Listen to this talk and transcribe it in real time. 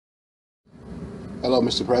Hello,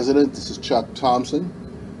 Mr. President. This is Chuck Thompson.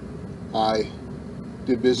 I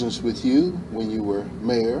did business with you when you were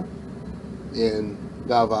mayor in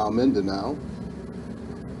Davao, Mindanao,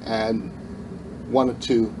 and wanted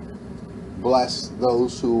to bless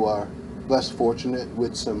those who are less fortunate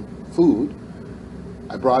with some food.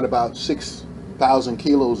 I brought about 6,000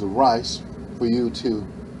 kilos of rice for you to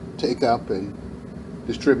take up and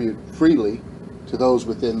distribute freely to those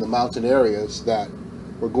within the mountain areas that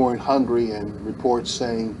were going hungry, and reports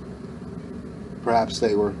saying perhaps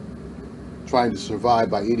they were trying to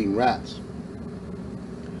survive by eating rats.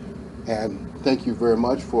 And thank you very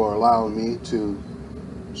much for allowing me to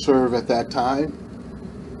serve at that time.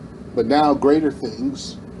 But now greater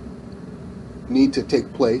things need to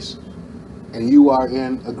take place, and you are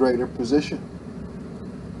in a greater position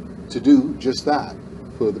to do just that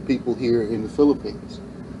for the people here in the Philippines.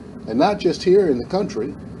 And not just here in the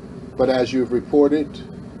country, but as you've reported,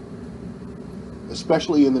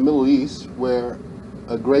 especially in the Middle East, where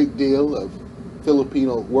a great deal of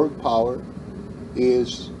Filipino work power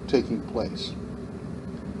is taking place.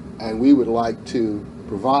 And we would like to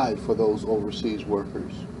provide for those overseas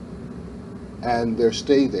workers and their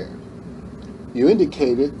stay there. You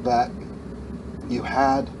indicated that you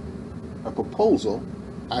had a proposal,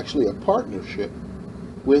 actually a partnership,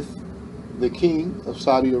 with the King of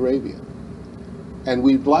Saudi Arabia. And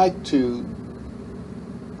we'd like to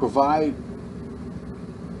provide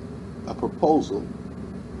a proposal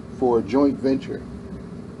for a joint venture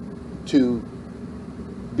to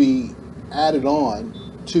be added on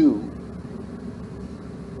to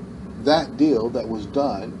that deal that was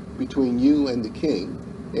done between you and the king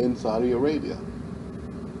in Saudi Arabia.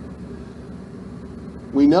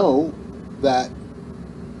 We know that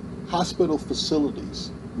hospital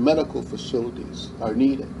facilities, medical facilities are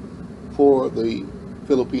needed for the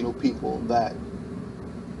Filipino people that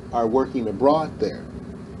are working abroad there.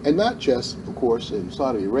 And not just, of course, in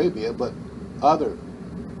Saudi Arabia, but other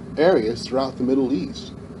areas throughout the Middle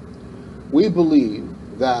East. We believe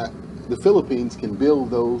that the Philippines can build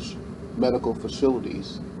those medical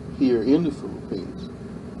facilities here in the Philippines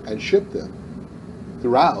and ship them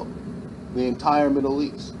throughout the entire Middle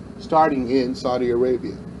East, starting in Saudi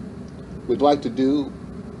Arabia. We'd like to do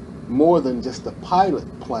more than just a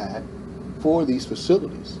pilot plan for these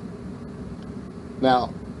facilities.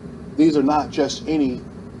 Now, these are not just any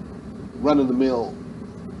run-of-the-mill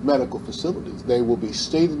medical facilities. They will be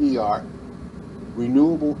state-of-the-art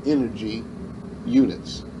renewable energy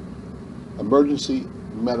units, emergency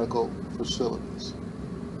medical facilities,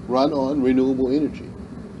 run on renewable energy.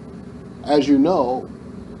 As you know,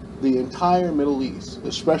 the entire Middle East,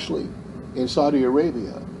 especially in Saudi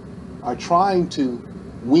Arabia, are trying to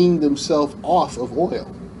wean themselves off of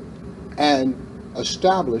oil and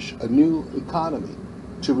establish a new economy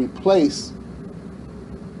to replace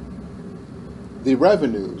the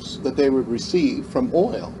revenues that they would receive from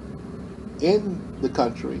oil in the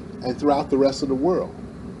country and throughout the rest of the world,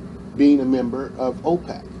 being a member of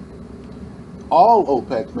OPEC. All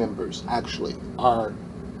OPEC members actually are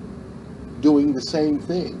doing the same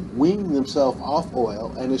thing, weaning themselves off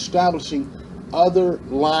oil and establishing other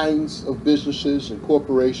lines of businesses and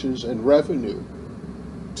corporations and revenue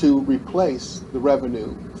to replace the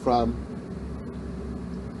revenue from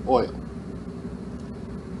oil.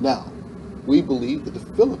 Now, we believe that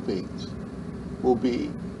the Philippines will be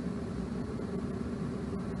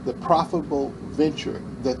the profitable venture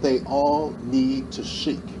that they all need to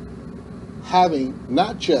seek, having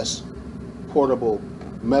not just portable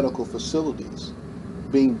medical facilities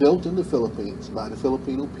being built in the Philippines by the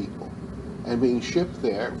Filipino people and being shipped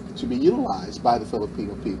there to be utilized by the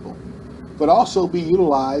Filipino people, but also be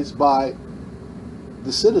utilized by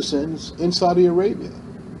the citizens in Saudi Arabia,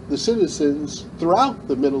 the citizens throughout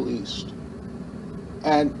the Middle East.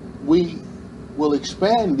 And we will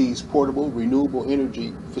expand these portable renewable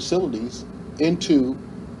energy facilities into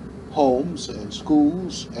homes and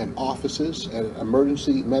schools and offices and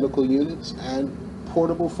emergency medical units and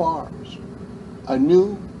portable farms. A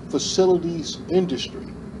new facilities industry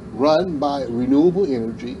run by renewable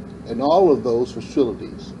energy, and all of those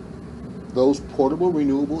facilities, those portable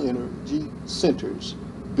renewable energy centers,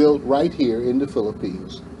 built right here in the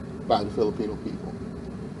Philippines by the Filipino people.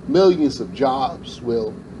 Millions of jobs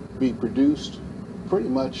will be produced pretty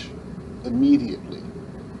much immediately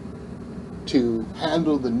to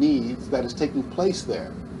handle the needs that is taking place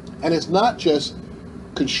there. And it's not just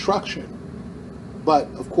construction, but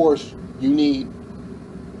of course you need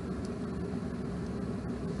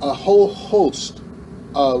a whole host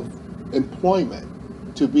of employment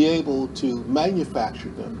to be able to manufacture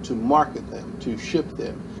them, to market them, to ship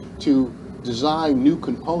them, to design new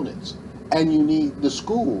components, And you need the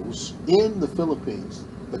schools in the Philippines,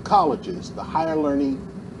 the colleges, the higher learning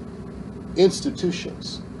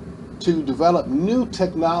institutions, to develop new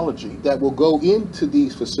technology that will go into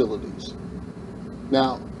these facilities.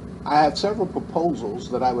 Now, I have several proposals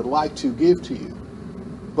that I would like to give to you,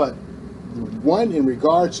 but one in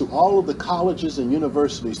regards to all of the colleges and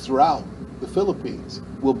universities throughout the Philippines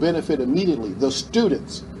will benefit immediately the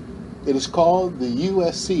students. It is called the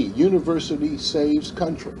USC, University Saves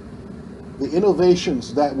Country. The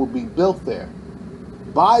innovations that will be built there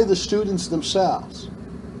by the students themselves,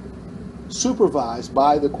 supervised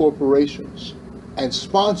by the corporations, and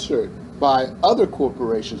sponsored by other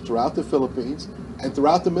corporations throughout the Philippines and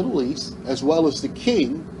throughout the Middle East, as well as the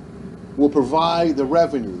king, will provide the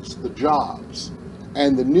revenues, the jobs,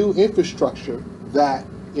 and the new infrastructure that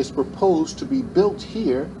is proposed to be built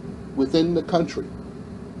here within the country.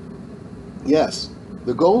 Yes,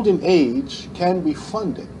 the golden age can be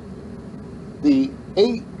funded. The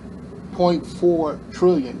 8.4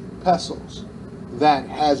 trillion pesos that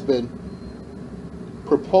has been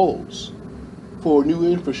proposed for new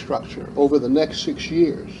infrastructure over the next 6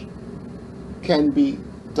 years can be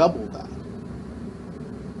double that.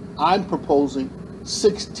 I'm proposing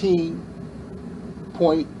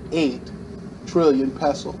 16.8 trillion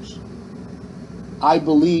pesos. I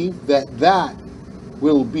believe that that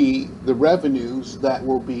will be the revenues that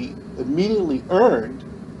will be immediately earned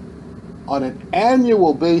on an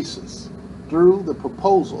annual basis through the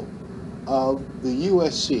proposal of the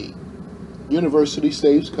USC, University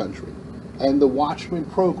Saves Country, and the Watchmen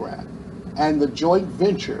program, and the joint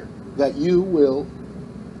venture that you will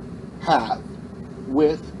have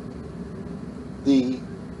with the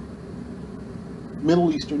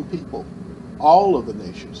Middle Eastern people, all of the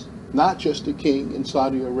nations, not just the king in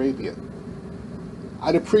Saudi Arabia.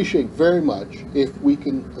 I'd appreciate very much if we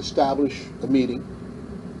can establish a meeting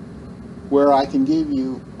where I can give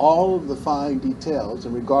you all of the fine details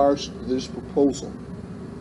in regards to this proposal